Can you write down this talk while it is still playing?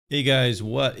Hey guys,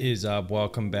 what is up?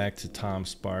 Welcome back to Tom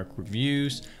Spark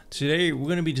Reviews. Today we're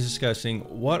going to be discussing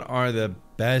what are the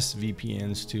best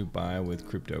VPNs to buy with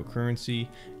cryptocurrency.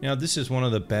 Now this is one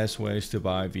of the best ways to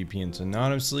buy VPNs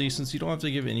anonymously since you don't have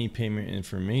to give any payment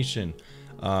information.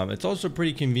 It's also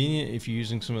pretty convenient if you're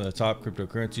using some of the top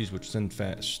cryptocurrencies which send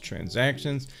fast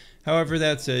transactions. However,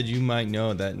 that said, you might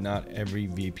know that not every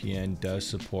VPN does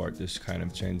support this kind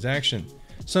of transaction.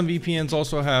 Some VPNs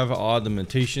also have odd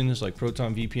limitations, like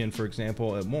Proton VPN, for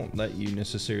example. It won't let you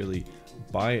necessarily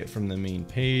buy it from the main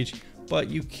page, but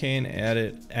you can add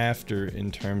it after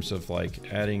in terms of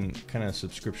like adding kind of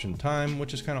subscription time,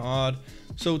 which is kind of odd.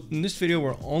 So in this video,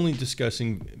 we're only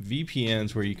discussing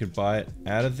VPNs where you could buy it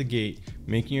out of the gate,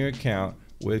 making your account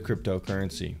with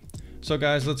cryptocurrency. So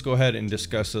guys, let's go ahead and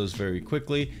discuss those very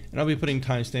quickly, and I'll be putting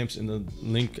timestamps in the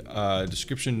link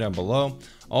description down below.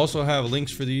 I also have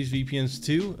links for these VPNs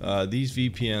too. These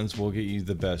VPNs will get you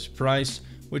the best price,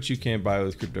 which you can buy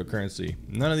with cryptocurrency.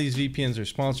 None of these VPNs are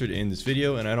sponsored in this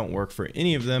video, and I don't work for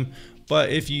any of them, but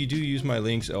if you do use my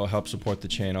links, it will help support the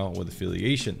channel with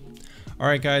affiliation.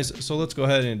 Alright guys, so let's go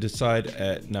ahead and decide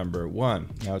at number 1.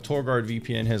 Now TorGuard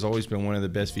VPN has always been one of the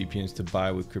best VPNs to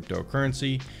buy with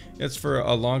cryptocurrency. It's for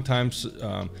a long time you've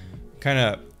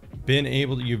been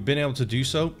able to do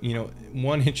so. You know,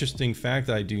 one interesting fact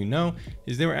that I do know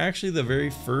is they were actually the very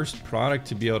first product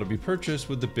to be able to be purchased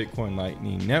with the Bitcoin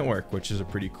Lightning Network, which is a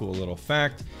pretty cool little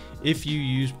fact. If you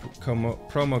use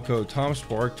promo code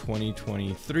TOMSPARK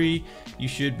 2023, you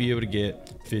should be able to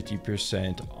get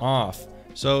 50% off.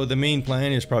 So the main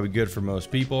plan is probably good for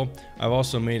most people. I've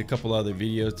also made a couple other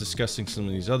videos discussing some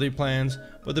of these other plans,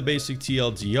 but the basic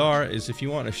TLDR is if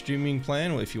you want a streaming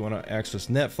plan, if you want to access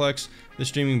Netflix, the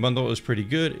streaming bundle is pretty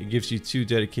good. It gives you 2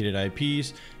 dedicated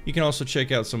IPs. You can also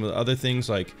check out some of the other things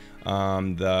like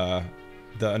the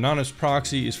anonymous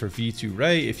proxy is for V2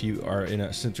 Ray if you are in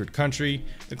a censored country.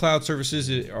 The cloud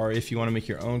services are if you want to make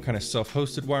your own kind of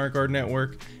self-hosted WireGuard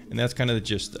network, and that's kind of the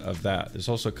gist of that. There's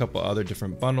also a couple other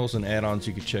different bundles and add-ons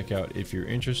you could check out if you're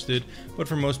interested, but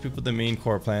for most people the main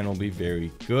core plan will be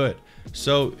very good.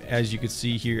 So as you can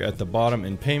see here at the bottom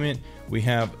in payment, we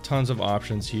have tons of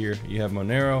options here. You have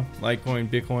Monero, Litecoin,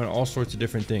 Bitcoin, all sorts of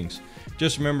different things.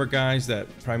 Just remember guys that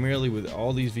primarily with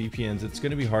all these VPNs, it's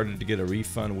going to be harder to get a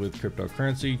refund with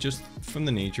cryptocurrency just from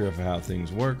the nature of how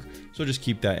things work. So just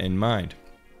keep that in mind.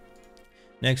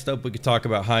 Next up, we could talk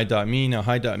about Hi.me. Now,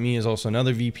 Hi.me is also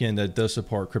another VPN that does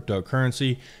support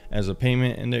cryptocurrency as a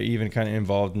payment, and they're even kind of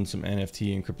involved in some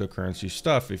NFT and cryptocurrency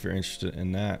stuff if you're interested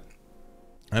in that.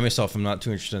 I myself am not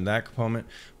too interested in that component,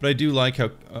 but I do like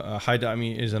how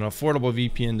Hi.me is an affordable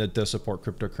VPN that does support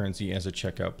cryptocurrency as a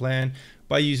checkout plan.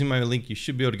 By using my link, you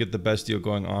should be able to get the best deal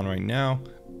going on right now,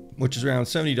 which is around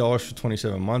 $70 for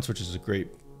 27 months, which is a great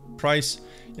price.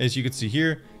 As you can see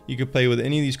here, you could play with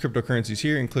any of these cryptocurrencies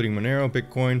here, including Monero,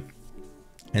 Bitcoin,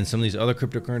 and some of these other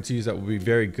cryptocurrencies that will be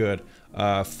very good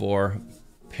for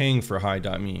paying for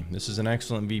Hi.me. This is an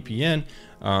excellent VPN.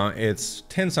 It's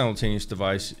 10 simultaneous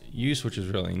device use, which is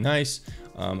really nice.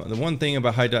 The one thing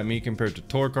about Hi.me compared to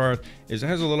TorGuard is it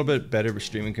has a little bit better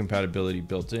streaming compatibility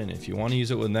built in. If you want to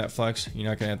use it with Netflix, you're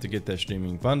not going to have to get that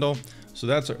streaming bundle. So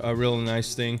that's a real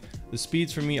nice thing. The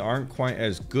speeds for me aren't quite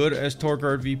as good as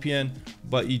TorGuard VPN,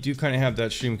 but you do kind of have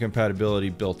that streaming compatibility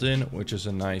built in, which is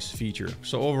a nice feature.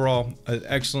 So overall, an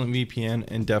excellent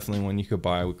VPN and definitely one you could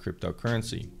buy with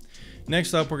cryptocurrency.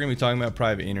 Next up, we're going to be talking about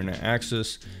private internet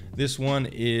access. This one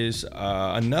is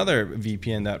another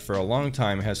VPN that for a long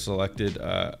time has selected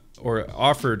or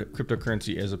offered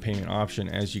cryptocurrency as a payment option,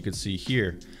 as you can see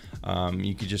here.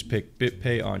 You could just pick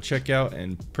BitPay on checkout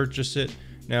and purchase it.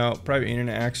 Now, private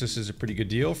internet access is a pretty good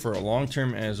deal for a long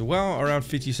term as well, around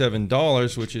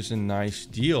 $57, which is a nice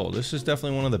deal. This is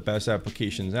definitely one of the best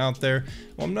applications out there.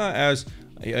 Well, I'm not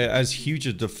as huge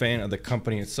a fan of the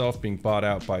company itself being bought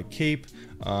out by Cape,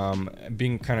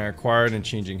 being kind of acquired and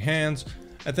changing hands.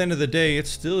 At the end of the day, it's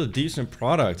still a decent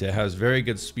product. It has very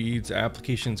good speeds,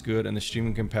 application's good, and the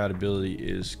streaming compatibility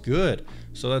is good.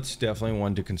 So that's definitely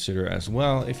one to consider as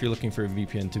well if you're looking for a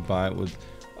VPN to buy it with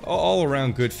all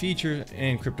around good features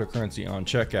and cryptocurrency on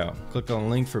checkout. Click on the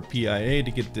link for PIA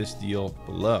to get this deal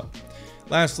below.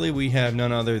 Lastly, we have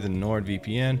none other than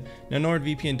NordVPN. Now,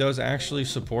 NordVPN does actually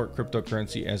support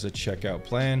cryptocurrency as a checkout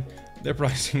plan. Their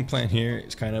pricing plan here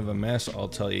is kind of a mess, I'll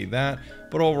tell you that.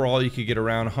 But overall, you could get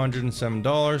around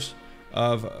 $107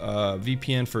 of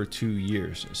VPN for 2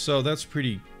 years. So that's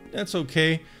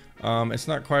okay. It's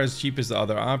not quite as cheap as the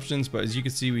other options, but as you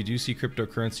can see, we do see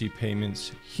cryptocurrency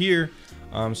payments here.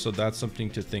 So that's something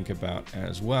to think about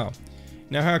as well.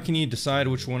 Now, how can you decide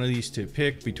which one of these to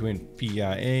pick between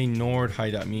PIA, Nord,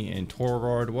 Hi.me, and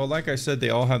TorGuard? Well, like I said, they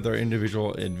all have their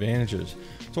individual advantages.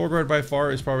 TorGuard by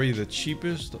far is probably the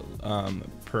cheapest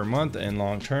per month and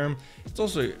long term. It's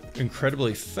also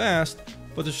incredibly fast,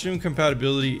 but the stream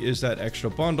compatibility is that extra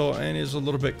bundle and is a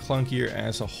little bit clunkier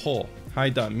as a whole.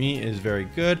 Hi.me is very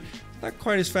good, not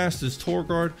quite as fast as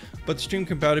TorGuard, but the stream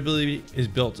compatibility is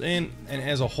built in, and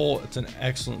as a whole, it's an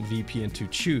excellent VPN to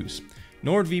choose.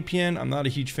 NordVPN, I'm not a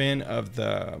huge fan of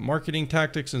the marketing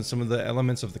tactics and some of the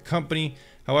elements of the company.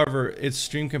 However, its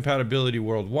stream compatibility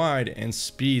worldwide and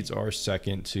speeds are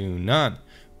second to none.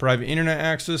 Private internet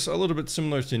access, a little bit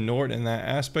similar to Nord in that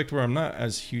aspect, where I'm not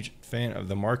as huge fan of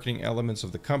the marketing elements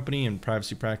of the company and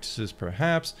privacy practices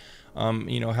perhaps,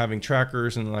 having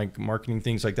trackers and like marketing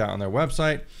things like that on their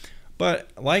website.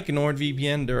 But like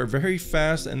NordVPN, they're very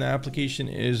fast and the application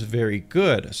is very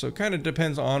good. So it kind of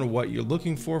depends on what you're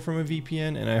looking for from a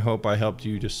VPN, and I hope I helped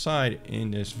you decide in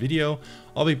this video.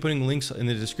 I'll be putting links in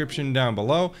the description down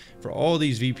below for all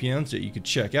these VPNs that you could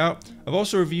check out. I've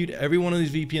also reviewed every one of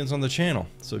these VPNs on the channel.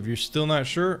 So if you're still not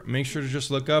sure, make sure to just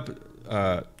look up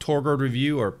TorGuard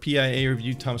review or PIA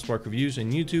review, TomSpark reviews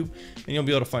in YouTube, and you'll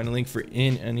be able to find a link for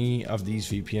any of these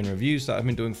VPN reviews that I've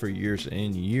been doing for years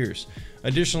and years.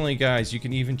 Additionally, guys, you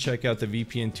can even check out the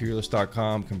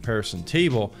VPNTierlist.com comparison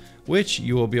table, which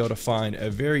you will be able to find a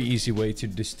very easy way to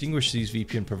distinguish these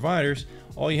VPN providers.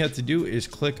 All you have to do is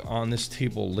click on this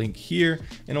table link here,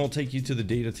 and it will take you to the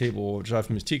data table, which I've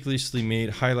meticulously made,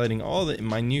 highlighting all the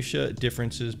minutiae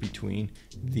differences between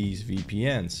these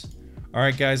VPNs. All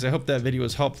right, guys, I hope that video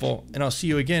was helpful, and I'll see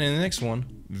you again in the next one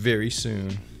very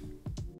soon.